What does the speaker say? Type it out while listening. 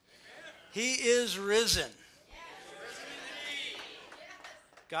He is risen.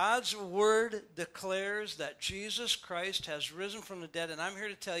 God's word declares that Jesus Christ has risen from the dead, and I'm here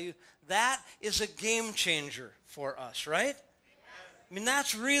to tell you that is a game changer for us, right? I mean,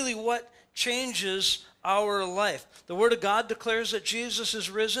 that's really what changes our life. The Word of God declares that Jesus is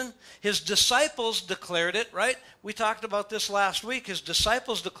risen. His disciples declared it, right? We talked about this last week. His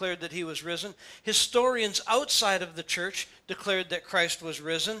disciples declared that he was risen. Historians outside of the church declared that Christ was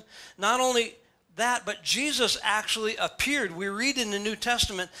risen. Not only that, but Jesus actually appeared. We read in the New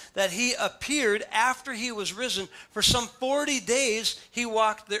Testament that he appeared after he was risen. For some 40 days, he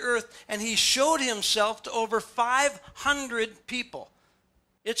walked the earth, and he showed himself to over 500 people.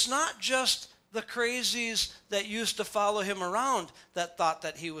 It's not just the crazies that used to follow him around that thought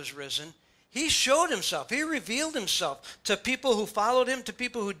that he was risen. He showed himself. He revealed himself to people who followed him, to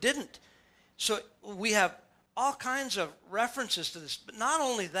people who didn't. So we have all kinds of references to this. But not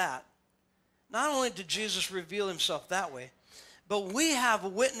only that, not only did Jesus reveal himself that way, but we have a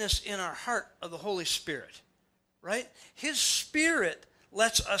witness in our heart of the Holy Spirit, right? His Spirit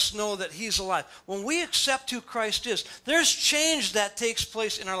lets us know that he's alive. When we accept who Christ is, there's change that takes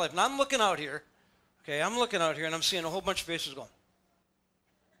place in our life. Now, I'm looking out here, okay? I'm looking out here, and I'm seeing a whole bunch of faces going,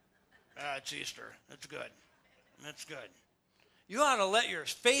 it's Easter. That's good. That's good. You ought to let your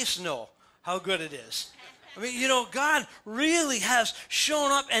face know how good it is. I mean, you know, God really has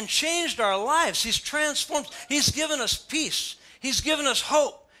shown up and changed our lives. He's transformed. He's given us peace. He's given us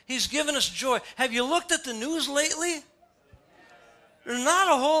hope. He's given us joy. Have you looked at the news lately? There's not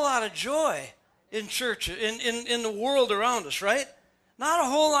a whole lot of joy in church, in the world around us, right? Not a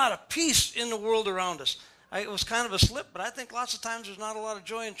whole lot of peace in the world around us. It was kind of a slip, but I think lots of times there's not a lot of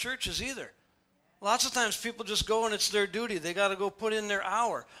joy in churches either. Lots of times people just go and it's their duty. They got to go put in their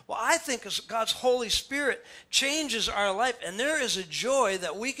hour. Well, I think God's Holy Spirit changes our life, and there is a joy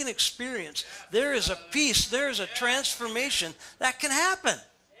that we can experience. There is a peace. There is a transformation that can happen.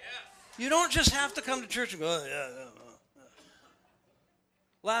 You don't just have to come to church and go, oh, yeah.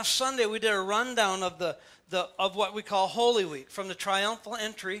 Last Sunday we did a rundown of what we call Holy Week, from the triumphal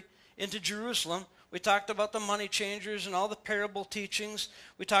entry into Jerusalem. We talked about the money changers and all the parable teachings.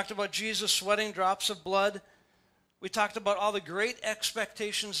 We talked about Jesus sweating drops of blood. We talked about all the great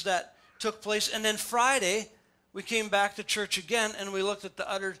expectations that took place. And then Friday, we came back to church again, and we looked at the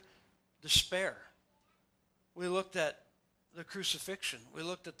utter despair. We looked at the crucifixion. We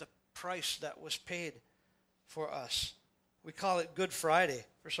looked at the price that was paid for us. We call it Good Friday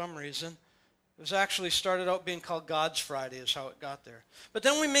for some reason. It was actually started out being called God's Friday is how it got there. But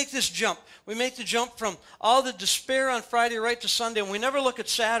then we make this jump. We make the jump from all the despair on Friday right to Sunday, and we never look at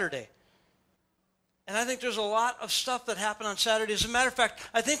Saturday. And I think there's a lot of stuff that happened on Saturday. As a matter of fact,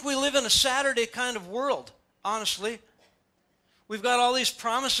 I think we live in a Saturday kind of world, honestly. We've got all these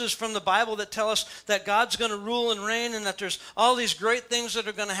promises from the Bible that tell us that God's going to rule and reign and that there's all these great things that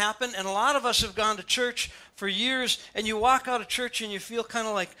are going to happen. And a lot of us have gone to church for years, and you walk out of church and you feel kind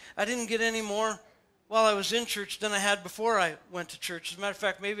of like, I didn't get any more while I was in church than I had before I went to church. As a matter of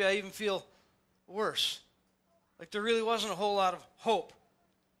fact, maybe I even feel worse. Like there really wasn't a whole lot of hope.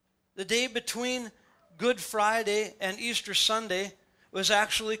 The day between Good Friday and Easter Sunday was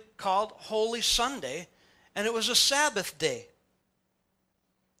actually called Holy Sunday, and it was a Sabbath day.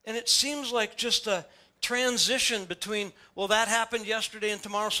 And it seems like just a transition between, well, that happened yesterday and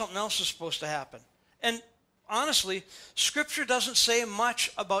tomorrow something else is supposed to happen. And honestly, Scripture doesn't say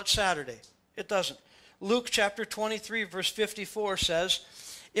much about Saturday. It doesn't. Luke chapter 23, verse 54 says,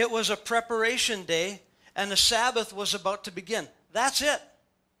 it was a preparation day and the Sabbath was about to begin. That's it.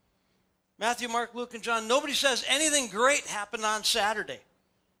 Matthew, Mark, Luke, and John, nobody says anything great happened on Saturday.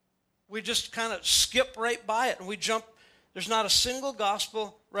 We just kind of skip right by it and we jump. There's not a single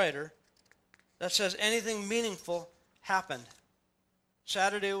gospel writer that says anything meaningful happened.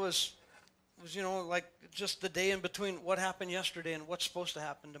 Saturday was like just the day in between what happened yesterday and what's supposed to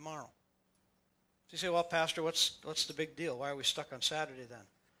happen tomorrow. So you say, well, Pastor, what's the big deal? Why are we stuck on Saturday then?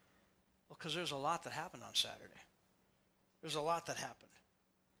 Well, because there's a lot that happened on Saturday. There's a lot that happened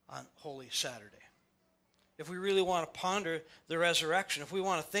on Holy Saturday. If we really want to ponder the resurrection, if we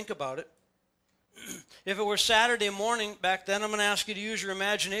want to think about it, if it were Saturday morning back then, I'm going to ask you to use your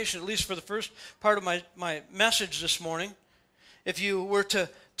imagination, at least for the first part of my message this morning. If you were to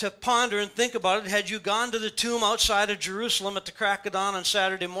ponder and think about it, had you gone to the tomb outside of Jerusalem at the crack of dawn on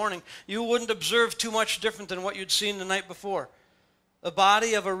Saturday morning, you wouldn't observe too much different than what you'd seen the night before. The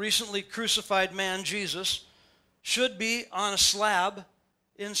body of a recently crucified man, Jesus, should be on a slab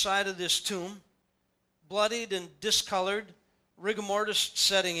inside of this tomb, bloodied and discolored, rigor mortis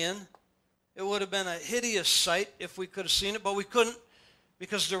setting in. It would have been a hideous sight if we could have seen it, but we couldn't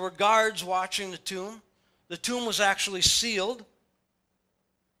because there were guards watching the tomb. The tomb was actually sealed.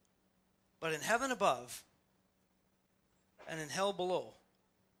 But in heaven above and in hell below,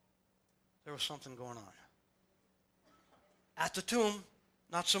 there was something going on. At the tomb,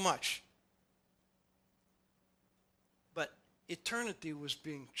 not so much. But eternity was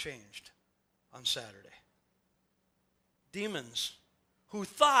being changed on Saturday. Demons who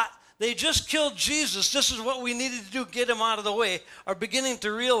thought they just killed Jesus, this is what we needed to do, get him out of the way, are beginning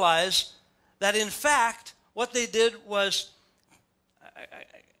to realize that in fact what they did was,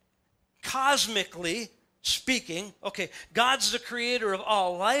 cosmically speaking, okay, God's the creator of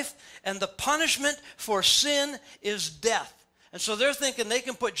all life, and the punishment for sin is death. And so they're thinking they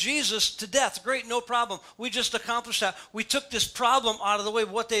can put Jesus to death. Great, no problem. We just accomplished that. We took this problem out of the way.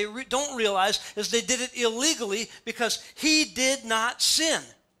 What they don't realize is they did it illegally because he did not sin.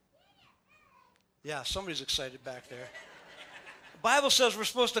 Yeah, somebody's excited back there. The Bible says we're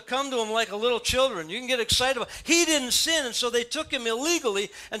supposed to come to him like a little children. You can get excited about it. He didn't sin, and so they took him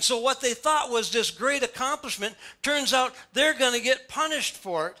illegally. And so what they thought was this great accomplishment, turns out they're going to get punished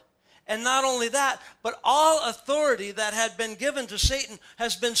for it. And not only that, but all authority that had been given to Satan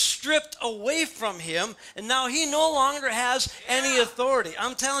has been stripped away from him, and now he no longer has any authority.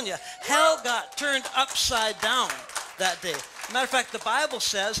 I'm telling you, hell got turned upside down that day. Matter of fact, the Bible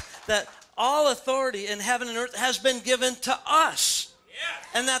says that all authority in heaven and earth has been given to us.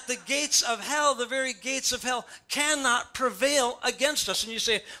 And that the gates of hell, the very gates of hell, cannot prevail against us. And you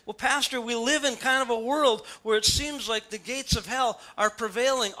say, well, Pastor, we live in kind of a world where it seems like the gates of hell are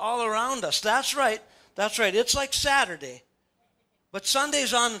prevailing all around us. That's right. That's right. It's like Saturday. But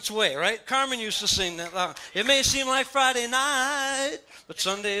Sunday's on its way, right? Carmen used to sing that. It may seem like Friday night, but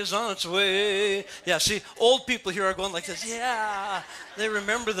Sunday is on its way. Yeah, see, old people here are going like this. Yeah, they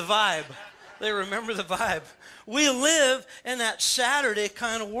remember the vibe. They remember the vibe. We live in that Saturday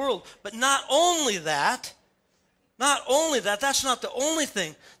kind of world. But not only that, that's not the only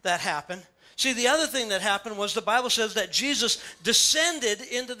thing that happened. See, the other thing that happened was the Bible says that Jesus descended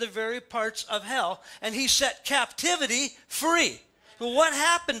into the very parts of hell, and he set captivity free. Well, what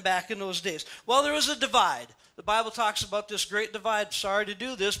happened back in those days? Well, there was a divide. The Bible talks about this great divide. Sorry to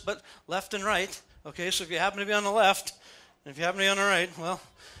do this, but left and right. Okay, so if you happen to be on the left, and if you happen to be on the right, well,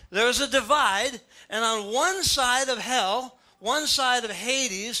 there was a divide, and on one side of hell, one side of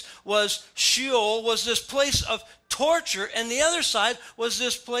Hades was Sheol, was this place of torture, and the other side was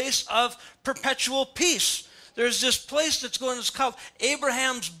this place of perpetual peace. There's this place that's going, it's called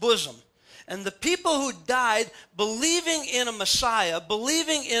Abraham's bosom. And the people who died believing in a Messiah,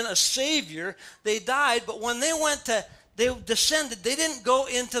 believing in a Savior, they died, but when they descended, they didn't go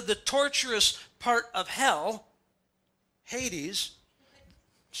into the torturous part of hell, Hades.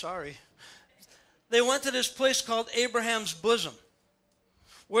 Sorry. They went to this place called Abraham's bosom,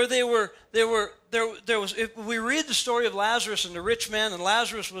 where there was, if we read the story of Lazarus and the rich man, and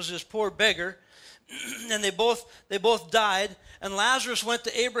Lazarus was this poor beggar, and they both died, and Lazarus went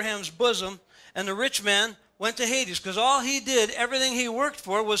to Abraham's bosom, and the rich man went to Hades, because all he did, everything he worked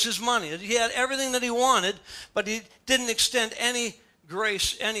for was his money. He had everything that he wanted, but he didn't extend any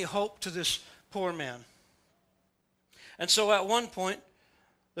grace, any hope to this poor man. And so at one point,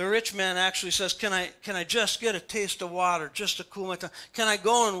 the rich man actually says, can I just get a taste of water just to cool my tongue? Can I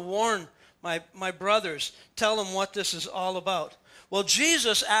go and warn my brothers, tell them what this is all about? Well,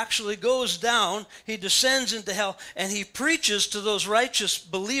 Jesus actually goes down, he descends into hell, and he preaches to those righteous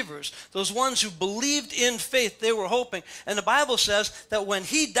believers, those ones who believed in faith, they were hoping. And the Bible says that when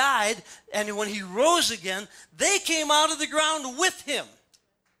he died and when he rose again, they came out of the ground with him.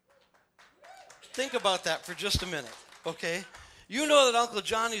 Think about that for just a minute, okay? You know that Uncle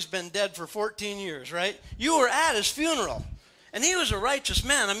Johnny's been dead for 14 years, right? You were at his funeral. And he was a righteous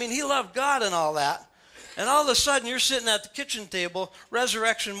man. I mean, he loved God and all that. And all of a sudden, you're sitting at the kitchen table,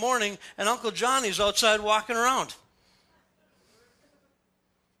 resurrection morning, and Uncle Johnny's outside walking around.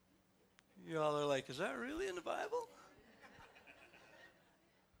 You all are like, is that really in the Bible?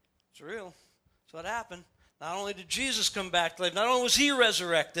 It's real. That's what happened. Not only did Jesus come back to life, not only was he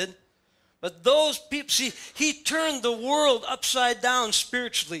resurrected, but those people, see, he turned the world upside down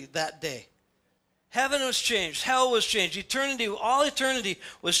spiritually that day. Heaven was changed. Hell was changed. Eternity, all eternity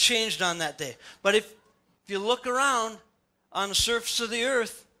was changed on that day. But if you look around on the surface of the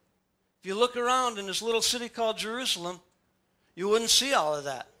earth, if you look around in this little city called Jerusalem, you wouldn't see all of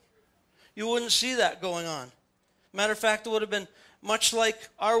that. You wouldn't see that going on. Matter of fact, it would have been much like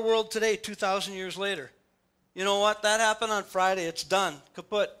our world today 2,000 years later. You know what? That happened on Friday. It's done.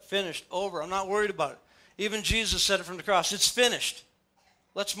 Kaput. Finished. Over. I'm not worried about it. Even Jesus said it from the cross. It's finished.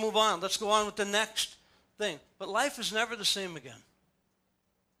 Let's move on. Let's go on with the next thing. But life is never the same again.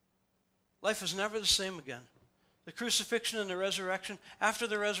 life is never the same again. The crucifixion and the resurrection, after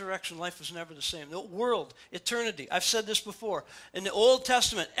the resurrection, life was never the same. The world, eternity, I've said this before. In the Old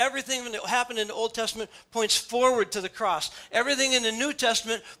Testament, everything that happened in the Old Testament points forward to the cross. Everything in the New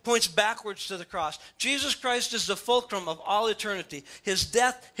Testament points backwards to the cross. Jesus Christ is the fulcrum of all eternity. His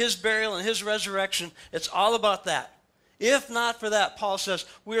death, his burial, and his resurrection, it's all about that. If not for that, Paul says,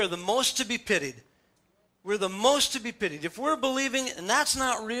 we are the most to be pitied. We're the most to be pitied. If we're believing and that's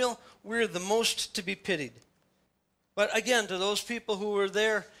not real, we're the most to be pitied. But again, to those people who were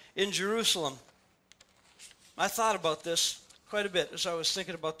there in Jerusalem, I thought about this quite a bit as I was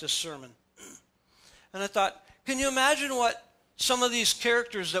thinking about this sermon. And I thought, can you imagine what some of these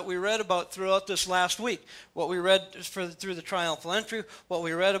characters that we read about throughout this last week, what we read through the triumphal entry, what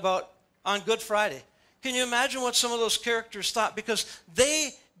we read about on Good Friday, can you imagine what some of those characters thought? Because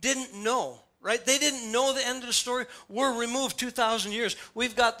they didn't know. Right? They didn't know the end of the story. We're removed 2,000 years.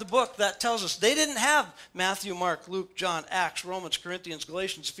 We've got the book that tells us. They didn't have Matthew, Mark, Luke, John, Acts, Romans, Corinthians,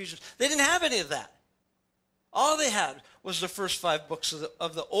 Galatians, Ephesians. They didn't have any of that. All they had was the first 5 books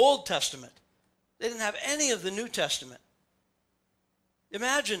of the Old Testament. They didn't have any of the New Testament.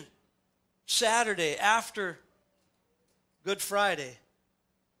 Imagine Saturday after Good Friday,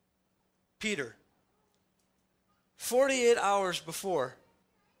 Peter, 48 hours before,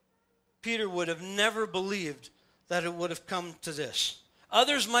 Peter would have never believed that it would have come to this.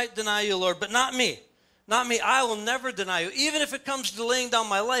 Others might deny you, Lord, but not me. Not me. I will never deny you. Even if it comes to laying down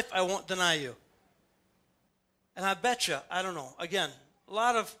my life, I won't deny you. And I bet you, I don't know, again, a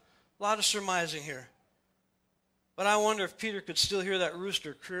lot of surmising here. But I wonder if Peter could still hear that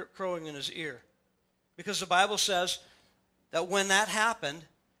rooster crowing in his ear. Because the Bible says that when that happened,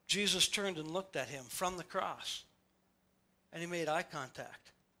 Jesus turned and looked at him from the cross. And he made eye contact.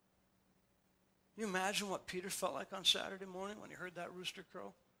 Can you imagine what Peter felt like on Saturday morning when he heard that rooster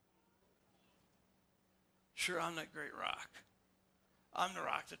crow? Sure, I'm that great rock. I'm the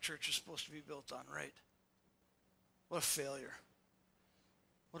rock the church is supposed to be built on, right? What a failure.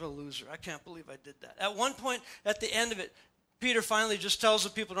 What a loser. I can't believe I did that. At one point, at the end of it, Peter finally just tells the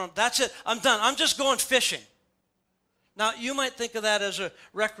people, that's it, I'm done. I'm just going fishing. Now, you might think of that as a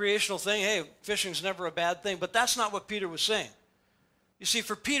recreational thing. Hey, fishing's never a bad thing, but that's not what Peter was saying. You see,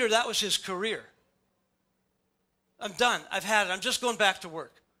 for Peter, that was his career. I'm done. I've had it. I'm just going back to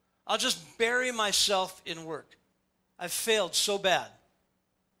work. I'll just bury myself in work. I've failed so bad.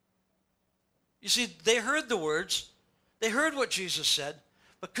 You see, they heard the words. They heard what Jesus said.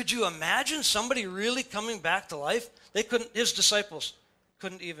 But could you imagine somebody really coming back to life? They couldn't. His disciples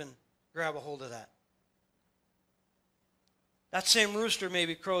couldn't even grab a hold of that. That same rooster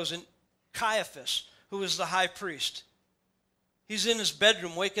maybe crows in Caiaphas, who was the high priest. He's in his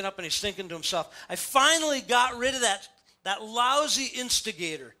bedroom waking up and he's thinking to himself, I finally got rid of that lousy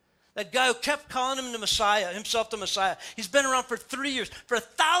instigator. That guy who kept calling him the Messiah, himself the Messiah. He's been around for 3 years. For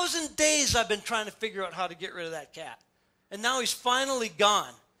 1,000 days I've been trying to figure out how to get rid of that cat. And now he's finally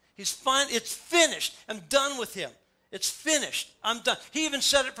gone. It's finished. I'm done with him. It's finished. I'm done. He even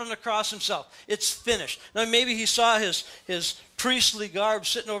said it from the cross himself. It's finished. Now maybe he saw his priestly garb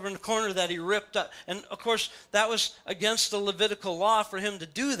sitting over in the corner that he ripped up. And of course, that was against the Levitical law for him to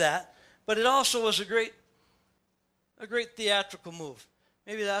do that. But it also was a great theatrical move.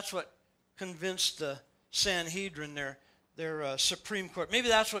 Maybe that's what convinced the Sanhedrin, their Supreme Court. Maybe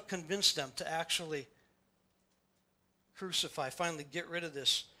that's what convinced them to actually crucify, finally get rid of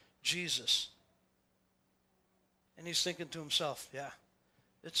this Jesus. And he's thinking to himself, yeah,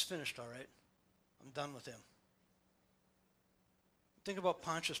 it's finished, all right. I'm done with him. Think about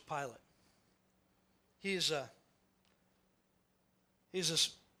Pontius Pilate. He's a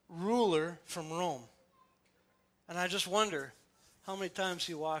ruler from Rome. And I just wonder how many times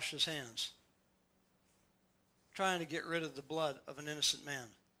he washed his hands trying to get rid of the blood of an innocent man.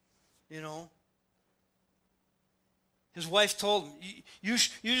 You know? His wife told him, you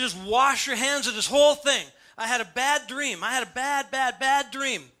just wash your hands of this whole thing. I had a bad dream. I had a bad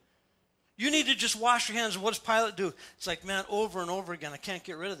dream. You need to just wash your hands. And what does Pilate do? It's like, man, over and over again, I can't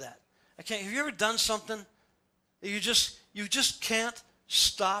get rid of that. I can't. Have you ever done something that you just can't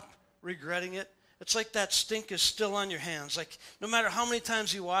stop regretting it? It's like that stink is still on your hands. Like no matter how many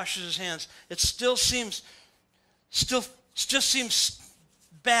times he washes his hands, it just seems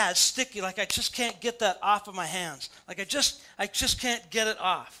bad, sticky, like I just can't get that off of my hands. Like I just can't get it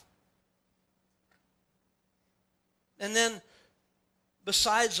off. And then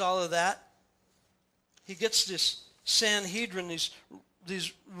besides all of that, he gets this Sanhedrin,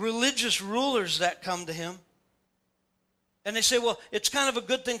 these religious rulers that come to him. And they say, well, it's kind of a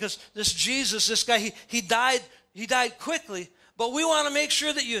good thing because this Jesus, this guy, he died quickly, But we want to make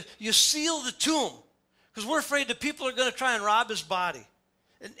sure that you seal the tomb because we're afraid that people are going to try and rob his body.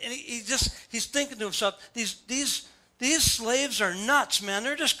 And he's thinking to himself, these slaves are nuts, man.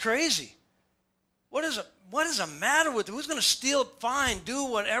 They're just crazy. What is the matter with them? Who's going to steal? Fine, do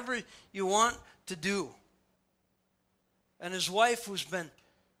whatever you want to do. And his wife, who's been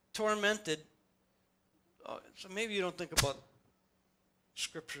tormented. So maybe you don't think about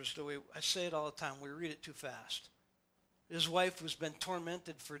scriptures the way I say it all the time. We read it too fast. His wife, who's been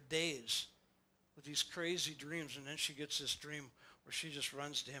tormented for days with these crazy dreams, and then she gets this dream where she just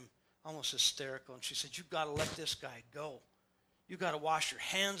runs to him, almost hysterical, and she said, "You've got to let this guy go. You've got to wash your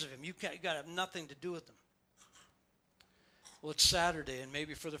hands of him. You got to have nothing to do with him." Well, it's Saturday, and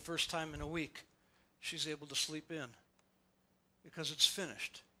maybe for the first time in a week, she's able to sleep in because it's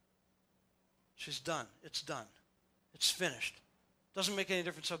finished. She's done. It's done. It's finished. Doesn't make any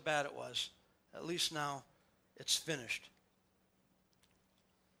difference how bad it was. At least now it's finished.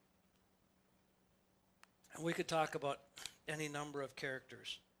 And we could talk about any number of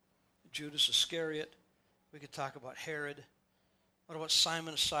characters. Judas Iscariot. We could talk about Herod. What about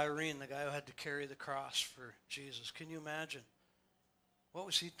Simon of Cyrene, the guy who had to carry the cross for Jesus? Can you imagine? What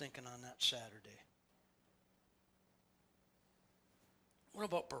was he thinking on that Saturday? What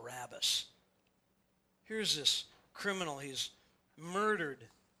about Barabbas? Here's this criminal. He's murdered.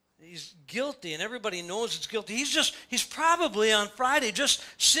 He's guilty, and everybody knows it's guilty. He's probably on Friday just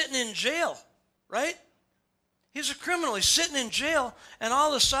sitting in jail, right? He's a criminal. He's sitting in jail, and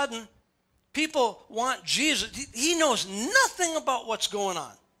all of a sudden, people want Jesus. He knows nothing about what's going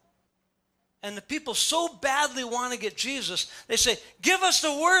on. And the people so badly want to get Jesus, they say, "Give us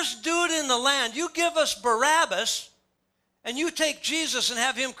the worst dude in the land. You give us Barabbas, and you take Jesus and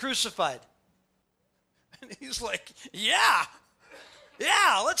have him crucified." And he's like, yeah,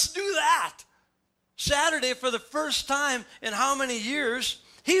 let's do that. Saturday, for the first time in how many years,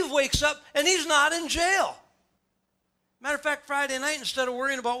 he wakes up and he's not in jail. Matter of fact, Friday night, instead of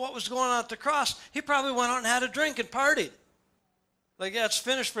worrying about what was going on at the cross, he probably went out and had a drink and partied. Like, yeah, it's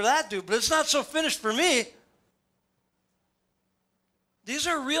finished for that dude, but it's not so finished for me. These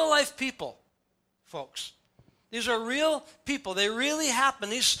are real life people, folks. These are real people. They really happen.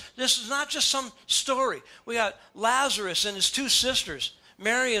 This is not just some story. We got Lazarus and his two sisters,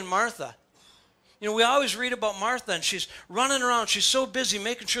 Mary and Martha. You know, we always read about Martha, and she's running around. She's so busy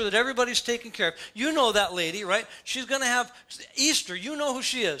making sure that everybody's taken care of. You know that lady, right? She's going to have Easter. You know who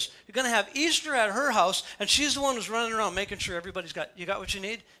she is. You're going to have Easter at her house, and she's the one who's running around making sure everybody's got, you got what you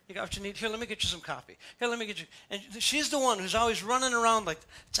need? You got what you need? Here, let me get you some coffee. Here, let me get you. And she's the one who's always running around like,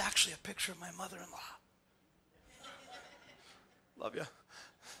 it's actually a picture of my mother-in-law. Love you.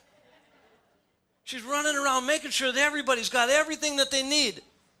 She's running around making sure that everybody's got everything that they need.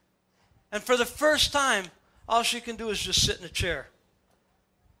 And for the first time, all she can do is just sit in a chair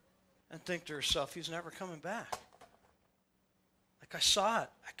and think to herself, he's never coming back. Like, I saw it.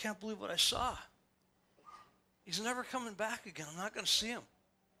 I can't believe what I saw. He's never coming back again. I'm not going to see him.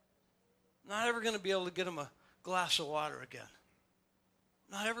 I'm not ever going to be able to get him a glass of water again.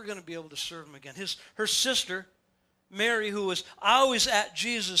 I'm not ever going to be able to serve him again. Her sister, Mary, who was always at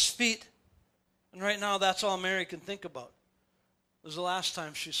Jesus' feet, and right now that's all Mary can think about, was the last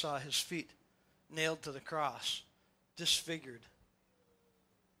time she saw his feet nailed to the cross, disfigured,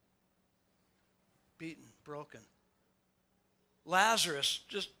 beaten, broken. Lazarus,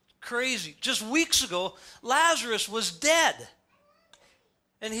 just crazy. Just weeks ago, Lazarus was dead.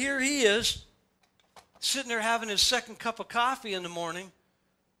 And here he is, sitting there having his second cup of coffee in the morning,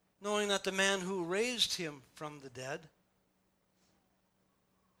 knowing that the man who raised him from the dead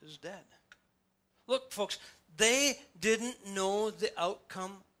is dead. Look, folks, they didn't know the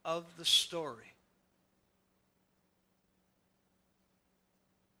outcome of the story.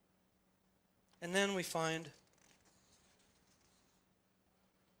 And then we find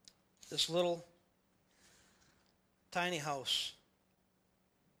this little tiny house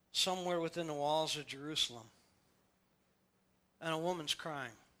somewhere within the walls of Jerusalem. And a woman's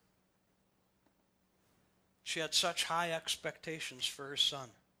crying. She had such high expectations for her son.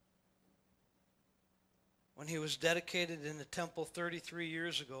 When he was dedicated in the temple 33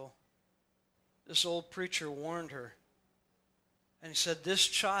 years ago, this old preacher warned her. And he said, this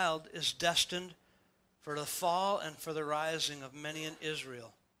child is destined for the fall and for the rising of many in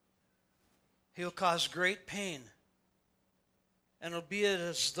Israel. He will cause great pain. And it'll be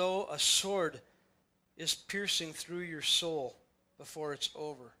as though a sword is piercing through your soul before it's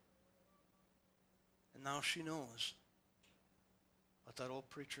over. And now she knows what that old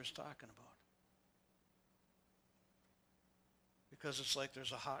preacher is talking about. Because it's like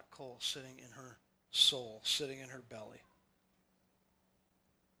there's a hot coal sitting in her soul, sitting in her belly.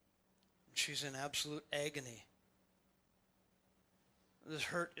 she's in absolute agony. This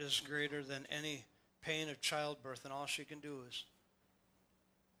hurt is greater than any pain of childbirth, and all she can do is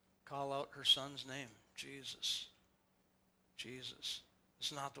call out her son's name, Jesus. Jesus.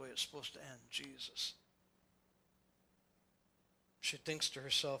 It's not the way it's supposed to end, Jesus. She thinks to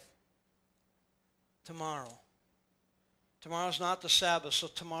herself, tomorrow's not the Sabbath, so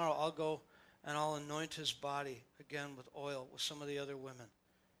tomorrow I'll go and I'll anoint his body again with oil with some of the other women.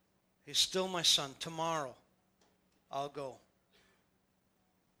 He's still my son. Tomorrow I'll go.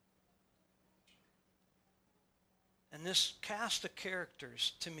 And this cast of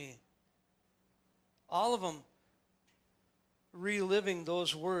characters, to me, all of them reliving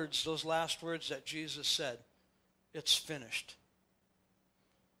those words, those last words that Jesus said, it's finished.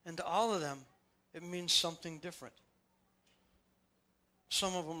 And to all of them, it means something different.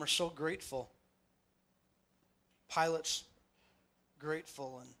 Some of them are so grateful. Pilate's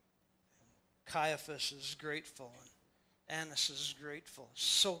grateful, and Caiaphas is grateful, and Annas is grateful.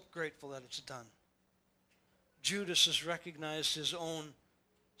 So grateful that it's done. Judas has recognized his own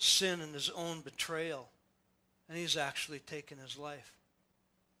sin and his own betrayal, and he's actually taken his life.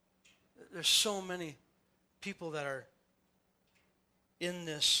 There's so many people that are in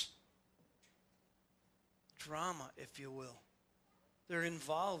this drama, if you will. They're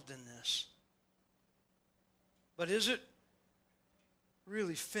involved in this. But is it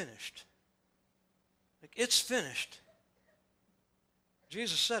really finished? Like, it's finished.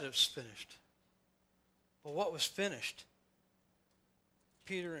 Jesus said it was finished. But what was finished?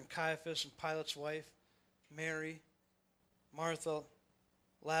 Peter and Caiaphas and Pilate's wife, Mary, Martha,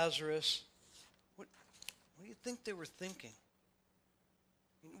 Lazarus. What do you think they were thinking?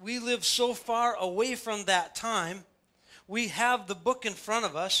 We live so far away from that time. We have the book in front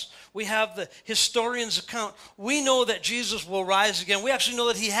of us. We have the historian's account. We know that Jesus will rise again. We actually know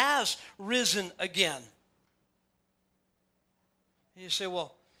that he has risen again. And you say,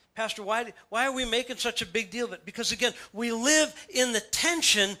 well, Pastor, why are we making such a big deal of it? Because again, we live in the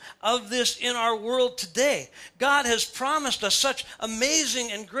tension of this in our world today. God has promised us such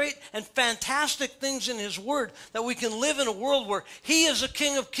amazing and great and fantastic things in his word that we can live in a world where he is a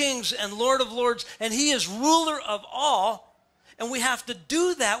King of kings and Lord of lords, and he is ruler of all. And we have to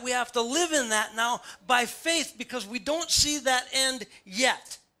do that. We have to live in that now by faith, because we don't see that end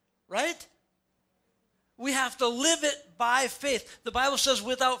yet, right? We have to live it by faith. The Bible says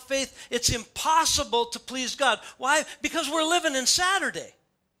without faith, it's impossible to please God. Why? Because we're living in Saturday.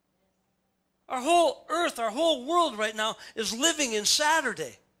 Our whole earth, our whole world right now is living in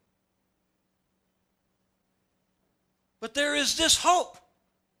Saturday. But there is this hope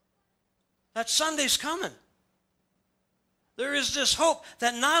that Sunday's coming. There is this hope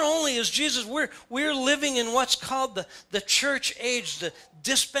that not only is Jesus, we're living in what's called the church age, the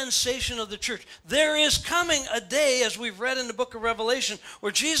dispensation of the church. There is coming a day, as we've read in the book of Revelation,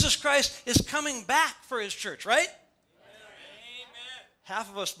 where Jesus Christ is coming back for his church, right? Amen. Half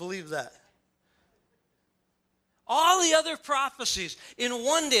of us believe that. All the other prophecies, in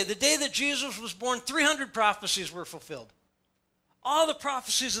one day, the day that Jesus was born, 300 prophecies were fulfilled. All the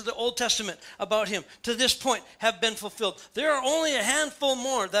prophecies of the Old Testament about him to this point have been fulfilled. There are only a handful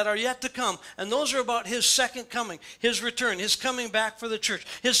more that are yet to come, and those are about his second coming, his return, his coming back for the church,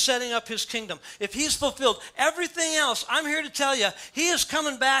 his setting up his kingdom. If he's fulfilled everything else, I'm here to tell you, he is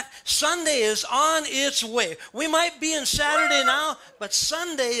coming back. Sunday is on its way. We might be in Saturday now, but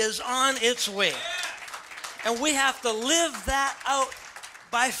Sunday is on its way. And we have to live that out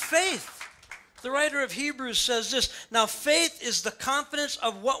by faith. The writer of Hebrews says this, now faith is the confidence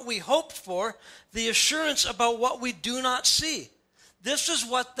of what we hope for, the assurance about what we do not see. This is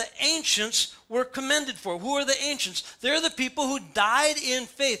what the ancients were commended for. Who are the ancients? They're the people who died in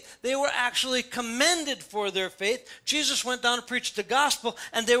faith. They were actually commended for their faith. Jesus went down and preached the gospel,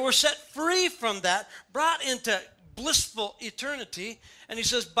 and they were set free from that, brought into blissful eternity. And he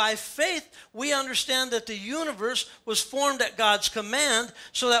says, by faith, we understand that the universe was formed at God's command,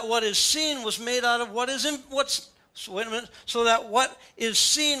 so that what is seen was made out of what is in, so that what is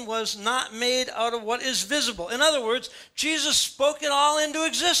seen was not made out of what is visible. In other words, Jesus spoke it all into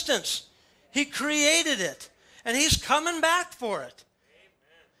existence. He created it, and he's coming back for it.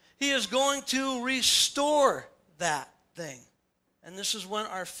 He is going to restore that thing. And this is when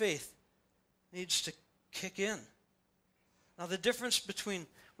our faith needs to kick in. Now, the difference between,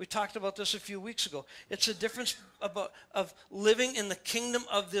 we talked about this a few weeks ago, it's a difference of living in the kingdom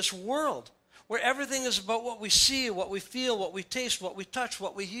of this world, where everything is about what we see, what we feel, what we taste, what we touch,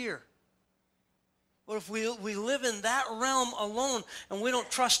 what we hear. But if we live in that realm alone and we don't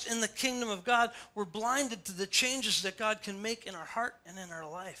trust in the kingdom of God, we're blinded to the changes that God can make in our heart and in our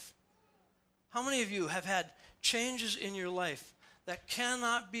life. How many of you have had changes in your life that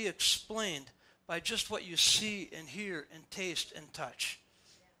cannot be explained by just what you see and hear and taste and touch?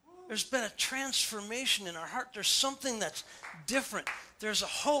 There's been a transformation in our heart. There's something that's different. There's a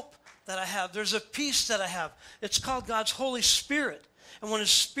hope that I have. There's a peace that I have. It's called God's Holy Spirit. And when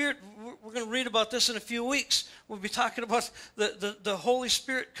His Spirit, we're going to read about this in a few weeks. We'll be talking about the Holy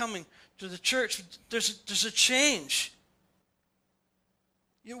Spirit coming to the church. There's a change.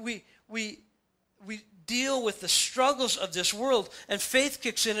 We deal with the struggles of this world, and faith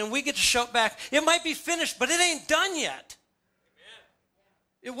kicks in, and we get to shout back, it might be finished, but it ain't done yet.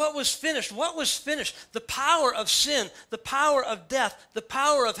 What was finished? What was finished? The power of sin, the power of death, the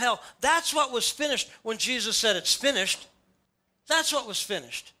power of hell. That's what was finished when Jesus said it's finished. That's what was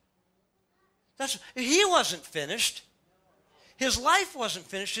finished. He wasn't finished. His life wasn't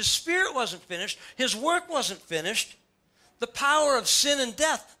finished. His spirit wasn't finished. His work wasn't finished. The power of sin and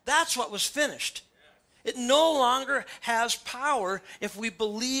death, that's what was finished. It no longer has power if we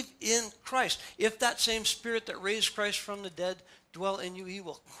believe in Christ. If that same Spirit that raised Christ from the dead dwell in you, He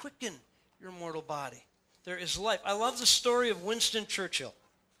will quicken your mortal body. There is life. I love the story of Winston Churchill.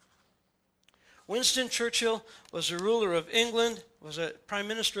 Winston Churchill was a ruler of England, was a prime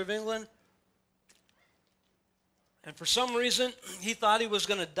minister of England. And for some reason, he thought he was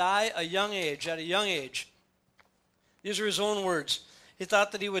going to die at a young age. These are his own words. He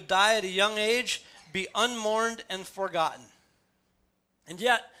thought that he would die at a young age, be unmourned and forgotten. And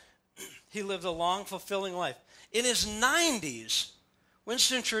yet, he lived a long, fulfilling life. In his 90s,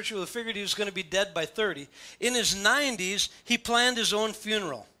 Winston Churchill figured he was going to be dead by 30. In his 90s, he planned his own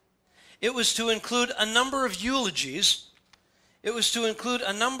funeral. It was to include a number of eulogies. It was to include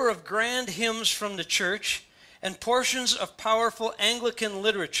a number of grand hymns from the church and portions of powerful Anglican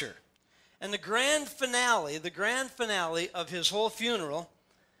literature. And the grand finale of his whole funeral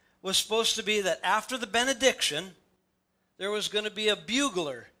was supposed to be that after the benediction, there was going to be a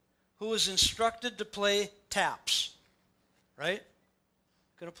bugler who was instructed to play taps, right?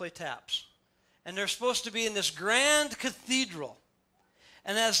 Going to play taps. And they're supposed to be in this grand cathedral.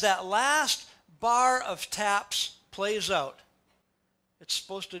 And as that last bar of taps plays out, it's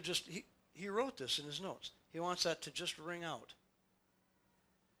supposed to just, he wrote this in his notes. He wants that to just ring out.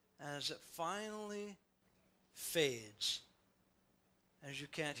 And as it finally fades, as you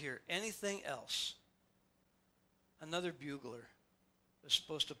can't hear anything else, another bugler is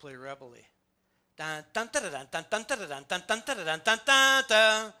supposed to play Reveille. That's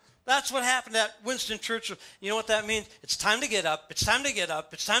what happened at Winston Churchill. You know what that means? It's time to get up. It's time to get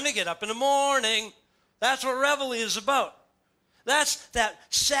up. It's time to get up in the morning. That's what Reveille is about. That's that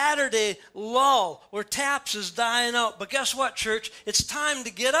Saturday lull where taps is dying out. But guess what, church? It's time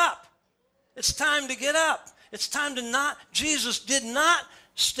to get up. It's time to get up. It's time to not. Jesus did not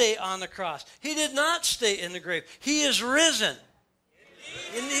stay on the cross. He did not stay in the grave. He is risen.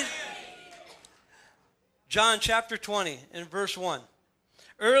 John chapter 20 and verse 1.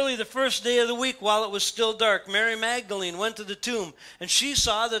 Early the first day of the week, while it was still dark, Mary Magdalene went to the tomb, and she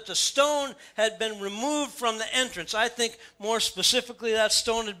saw that the stone had been removed from the entrance. I think more specifically that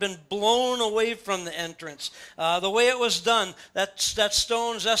stone had been blown away from the entrance. The way it was done, that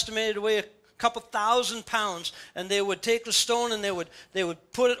stone is estimated to weigh a couple 1,000 pounds, and they would take the stone and they would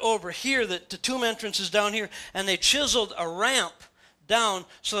put it over here. The tomb entrance is down here, and they chiseled a ramp down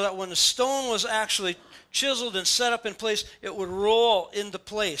so that when the stone was actually chiseled and set up in place, it would roll into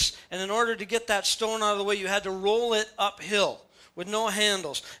place. And in order to get that stone out of the way, you had to roll it uphill with no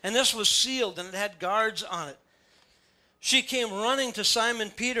handles. And this was sealed, and it had guards on it. She came running to Simon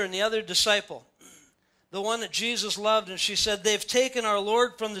Peter and the other disciple, the one that Jesus loved, and she said, "They've taken our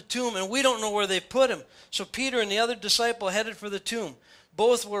Lord from the tomb, and we don't know where they put him." So Peter and the other disciple headed for the tomb.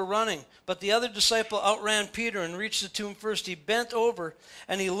 Both were running, but the other disciple outran Peter and reached the tomb first. He bent over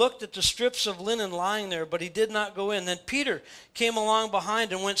and he looked at the strips of linen lying there, but he did not go in. Then Peter came along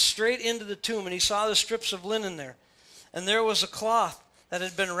behind and went straight into the tomb, and he saw the strips of linen there. And there was a cloth that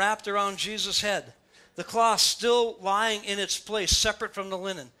had been wrapped around Jesus' head, the cloth still lying in its place, separate from the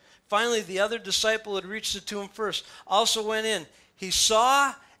linen. Finally, the other disciple who had reached the tomb first also went in. He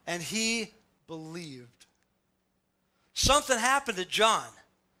saw and he believed. Something happened to John.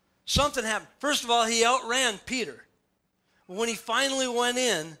 Something happened. First of all, he outran Peter. When he finally went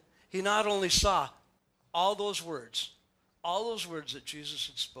in, he not only saw all those words that Jesus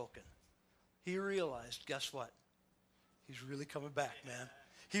had spoken, he realized, guess what? He's really coming back, man.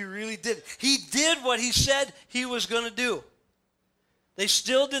 He really did. He did what he said he was going to do. They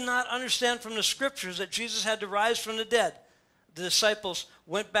still did not understand from the scriptures that Jesus had to rise from the dead. The disciples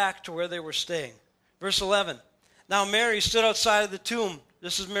went back to where they were staying. Verse 11. Now Mary stood outside of the tomb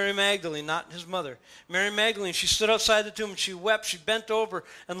This is Mary Magdalene, not his mother. Mary Magdalene, she stood outside the tomb and she wept. She bent over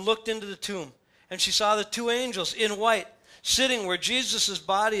and looked into the tomb. And she saw the two angels in white sitting where Jesus'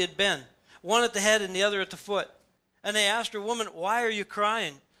 body had been, one at the head and the other at the foot. And they asked her, "Woman, why are you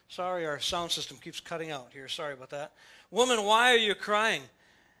crying?" Sorry, our sound system keeps cutting out here. Sorry about that. "Woman, why are you crying?"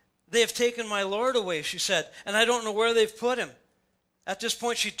 "They have taken my Lord away," she said, "and I don't know where they've put him." At this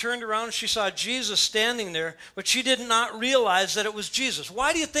point, she turned around and she saw Jesus standing there, but she did not realize that it was Jesus.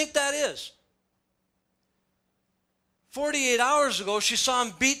 Why do you think that is? 48 hours ago, she saw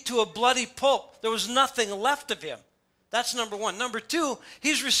him beat to a bloody pulp. There was nothing left of him. That's number one. Number two,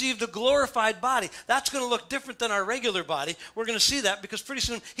 he's received a glorified body. That's going to look different than our regular body. We're going to see that because pretty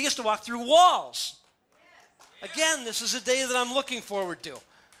soon he gets to walk through walls. Again, this is a day that I'm looking forward to.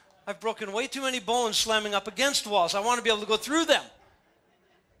 I've broken way too many bones slamming up against walls. I want to be able to go through them.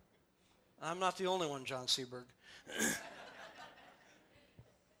 I'm not the only one, John Seberg.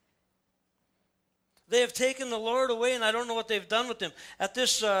 They have taken the Lord away, and I don't know what they've done with him. At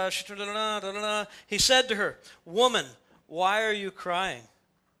this, he said to her, "Woman, why are you crying?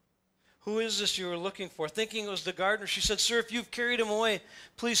 Who is this you were looking for?" Thinking it was the gardener, she said, "Sir, if you've carried him away,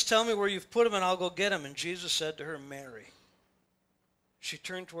 please tell me where you've put him, and I'll go get him." And Jesus said to her, "Mary." She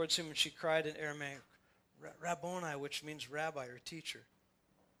turned towards him, and she cried in Aramaic, "Rabboni," which means rabbi or teacher.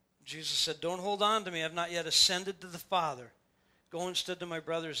 Jesus said, "Don't hold on to me. I have not yet ascended to the Father. Go instead to my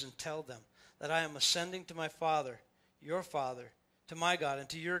brothers and tell them that I am ascending to my Father, your Father, to my God and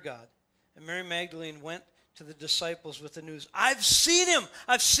to your God." And Mary Magdalene went to the disciples with the news, "I've seen him.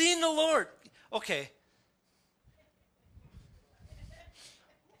 I've seen the Lord." Okay.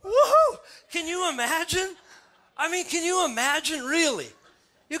 Woohoo! Can you imagine? I mean, can you imagine, really?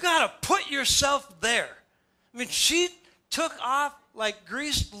 You got to put yourself there. I mean, she took off like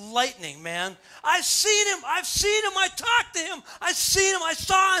greased lightning, man. I've seen him. I've seen him. I talked to him. I've seen him. I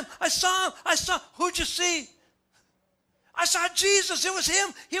saw him. I saw him. I saw. Who'd you see? I saw Jesus. It was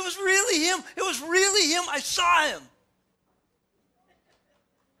him. It was really him. It was really him. I saw him.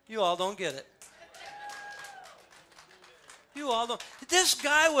 You all don't get it. You all don't. This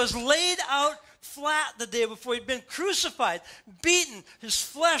guy was laid out flat the day before. He'd been crucified, beaten, his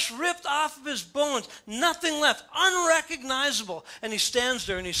flesh ripped off of his bones, nothing left, unrecognizable. And he stands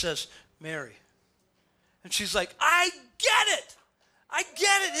there and he says, "Mary." And she's like, "I get it. I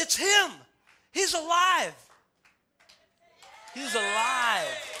get it. It's him. He's alive. He's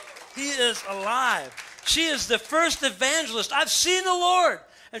alive. He is alive." She is the first evangelist. "I've seen the Lord."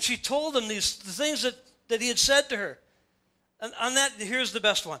 And she told him the things that he had said to her. And on that, here's the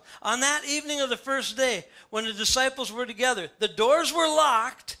best one. On that evening of the first day, when the disciples were together, the doors were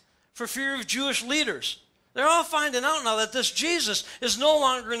locked for fear of Jewish leaders. They're all finding out now that this Jesus is no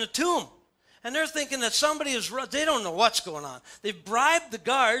longer in the tomb. And they're thinking that somebody is, they don't know what's going on. They've bribed the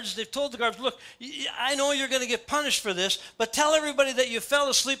guards. They've told the guards, "Look, I know you're going to get punished for this, but tell everybody that you fell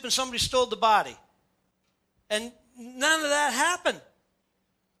asleep and somebody stole the body." And none of that happened.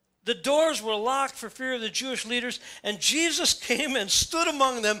 The doors were locked for fear of the Jewish leaders, and Jesus came and stood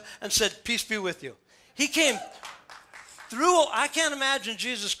among them and said, "Peace be with you." He came through. I can't imagine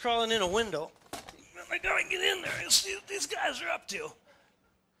Jesus crawling in a window. I gotta get in there and see what these guys are up to.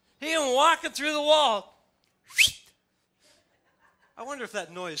 He came walking through the wall. I wonder if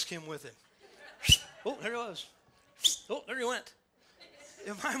that noise came with him. Oh, there he was. Oh, there he went.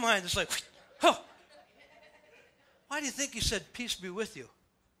 In my mind, it's like, oh. Why do you think he said, "Peace be with you"?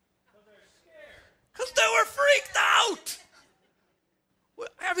 Because they were freaked out.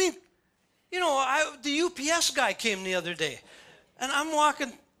 I mean, you know, the UPS guy came the other day, and I'm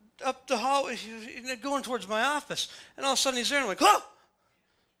walking up the hallway, going towards my office, and all of a sudden he's there, and I'm like, "Whoa!"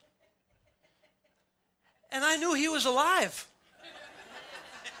 And I knew he was alive.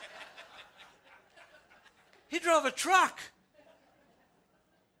 He drove a truck.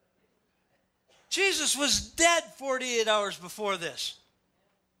 Jesus was dead 48 hours before this.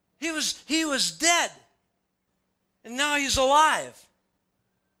 He was dead. And now he's alive.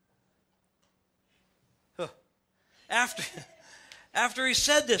 After he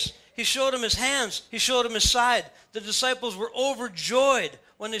said this, he showed him his hands. He showed him his side. The disciples were overjoyed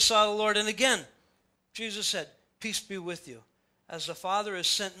when they saw the Lord. And again, Jesus said, "Peace be with you. As the Father has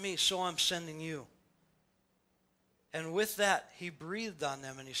sent me, so I'm sending you." And with that, he breathed on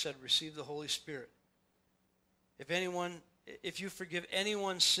them and he said, "Receive the Holy Spirit. If you forgive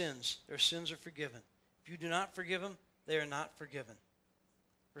anyone's sins, their sins are forgiven. If you do not forgive them, they are not forgiven."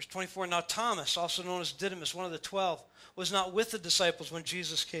 Verse 24, "Now Thomas, also known as Didymus, one of the 12, was not with the disciples when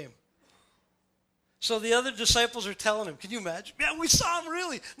Jesus came. So the other disciples are telling him, can you imagine? Man, we saw him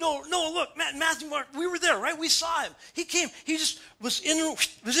really. No, look, Matthew, Mark, we were there, right? We saw him. He came. He just was in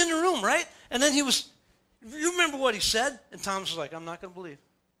the room, right? And then you remember what he said? And Thomas was like, I'm not going to believe.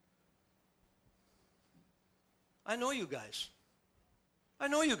 I know you guys. I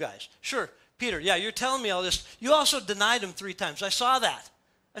know you guys. Sure, Peter, yeah, you're telling me all this. You also denied him 3 times. I saw that.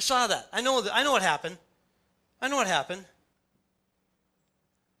 I know what happened. I know what happened.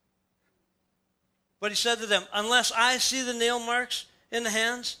 But he said to them, unless I see the nail marks in the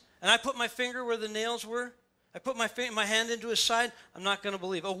hands, and I put my finger where the nails were, I put my hand into his side, I'm not going to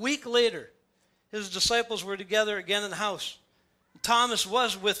believe. A week later, his disciples were together again in the house. Thomas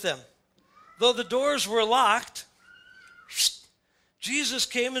was with them. Though the doors were locked, Jesus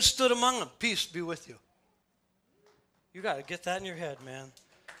came and stood among them. Peace be with you. You got to get that in your head, man.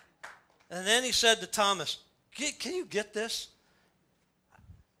 And then he said to Thomas, can you get this?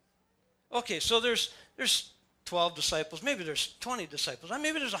 Okay, so there's 12 disciples. Maybe there's 20 disciples.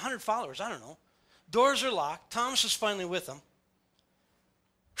 Maybe there's 100 followers. I don't know. Doors are locked. Thomas is finally with them.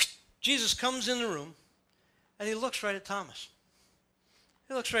 Jesus comes in the room, and he looks right at Thomas.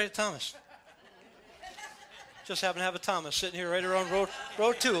 Just happen to have a Thomas sitting here right around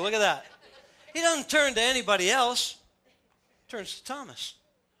row 2. Look at that. He doesn't turn to anybody else. He turns to Thomas.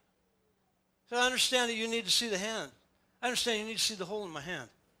 So I understand that you need to see the hand. I understand you need to see the hole in my hand.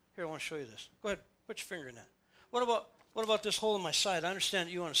 Here, I want to show you this. Go ahead, put your finger in that. What about this hole in my side? I understand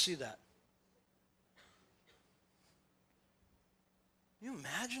that you want to see that. Can you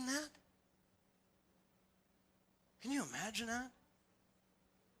imagine that? Can you imagine that?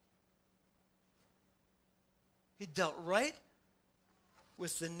 He dealt right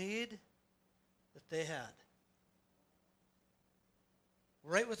with the need that they had.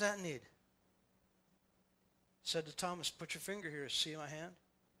 Right with that need. Said to Thomas, put your finger here, see my hand?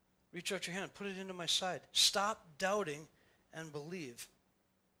 Reach out your hand, put it into my side. Stop doubting and believe.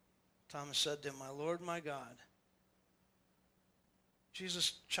 Thomas said to him, my Lord, my God.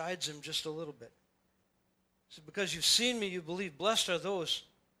 Jesus chides him just a little bit. He said, because you've seen me, you believe. Blessed are those.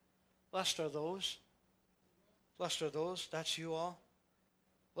 Blessed are those. Blessed are those. That's you all.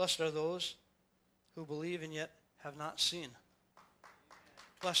 Blessed are those who believe and yet have not seen.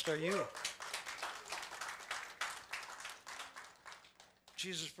 Blessed are you.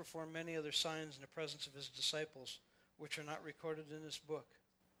 Jesus performed many other signs in the presence of his disciples, which are not recorded in this book.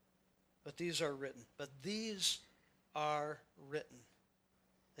 But these are written.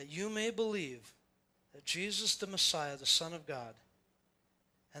 That you may believe that Jesus the Messiah, the Son of God,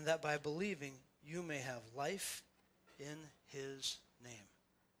 and that by believing you may have life in his name.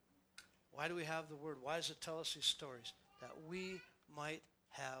 Why do we have the word? Why does it tell us these stories? That we might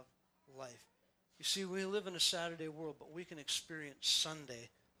have life. You see, we live in a Saturday world, but we can experience Sunday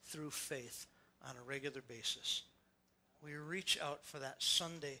through faith on a regular basis. We reach out for that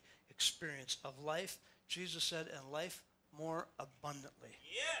Sunday experience of life, Jesus said, and life more abundantly.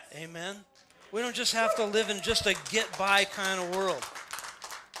 Yes. Amen? We don't just have to live in just a get-by kind of world.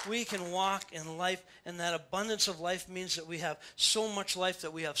 We can walk in life, and that abundance of life means that we have so much life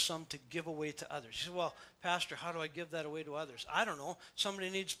that we have some to give away to others. You say, well, Pastor, how do I give that away to others? I don't know. Somebody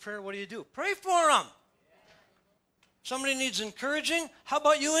needs prayer. What do? Pray for them. Somebody needs encouraging. How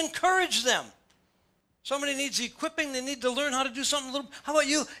about you encourage them? Somebody needs equipping. They need to learn how to do something a little. How about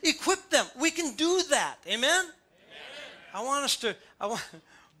you equip them? We can do that. Amen? I'm going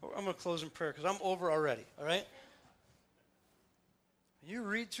to close in prayer because I'm over already, all right? You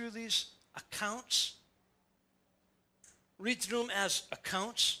read through these accounts. Read through them as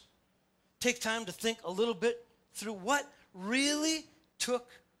accounts. Take time to think a little bit through what really took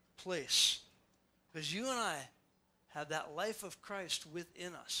place. Because you and I have that life of Christ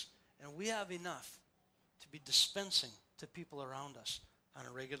within us. And we have enough to be dispensing to people around us on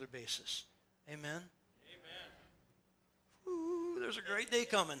a regular basis. Amen? Ooh, there's a great day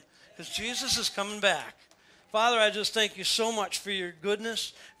coming because Jesus is coming back. Father, I just thank you so much for your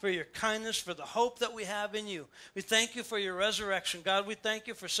goodness, for your kindness, for the hope that we have in you. We thank you for your resurrection. God, we thank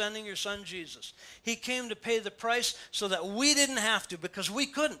you for sending your son Jesus. He came to pay the price so that we didn't have to because we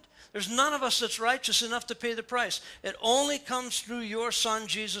couldn't. There's none of us that's righteous enough to pay the price. It only comes through your son,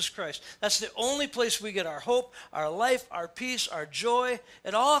 Jesus Christ. That's the only place we get our hope, our life, our peace, our joy.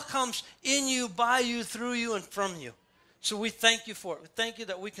 It all comes in you, by you, through you, and from you. So we thank you for it. We thank you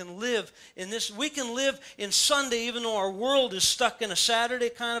that we can live in this. We can live in Sunday even though our world is stuck in a Saturday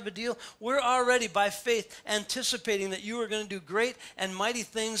kind of a deal. We're already by faith anticipating that you are going to do great and mighty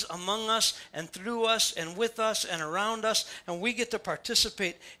things among us and through us and with us and around us. And we get to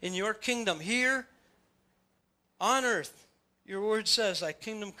participate in your kingdom here on earth. Your word says, thy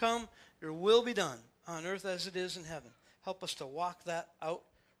kingdom come, your will be done on earth as it is in heaven. Help us to walk that out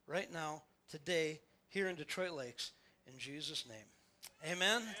right now, today, here in Detroit Lakes, in Jesus' name.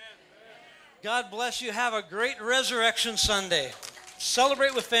 Amen. God bless you. Have a great Resurrection Sunday.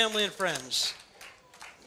 Celebrate with family and friends.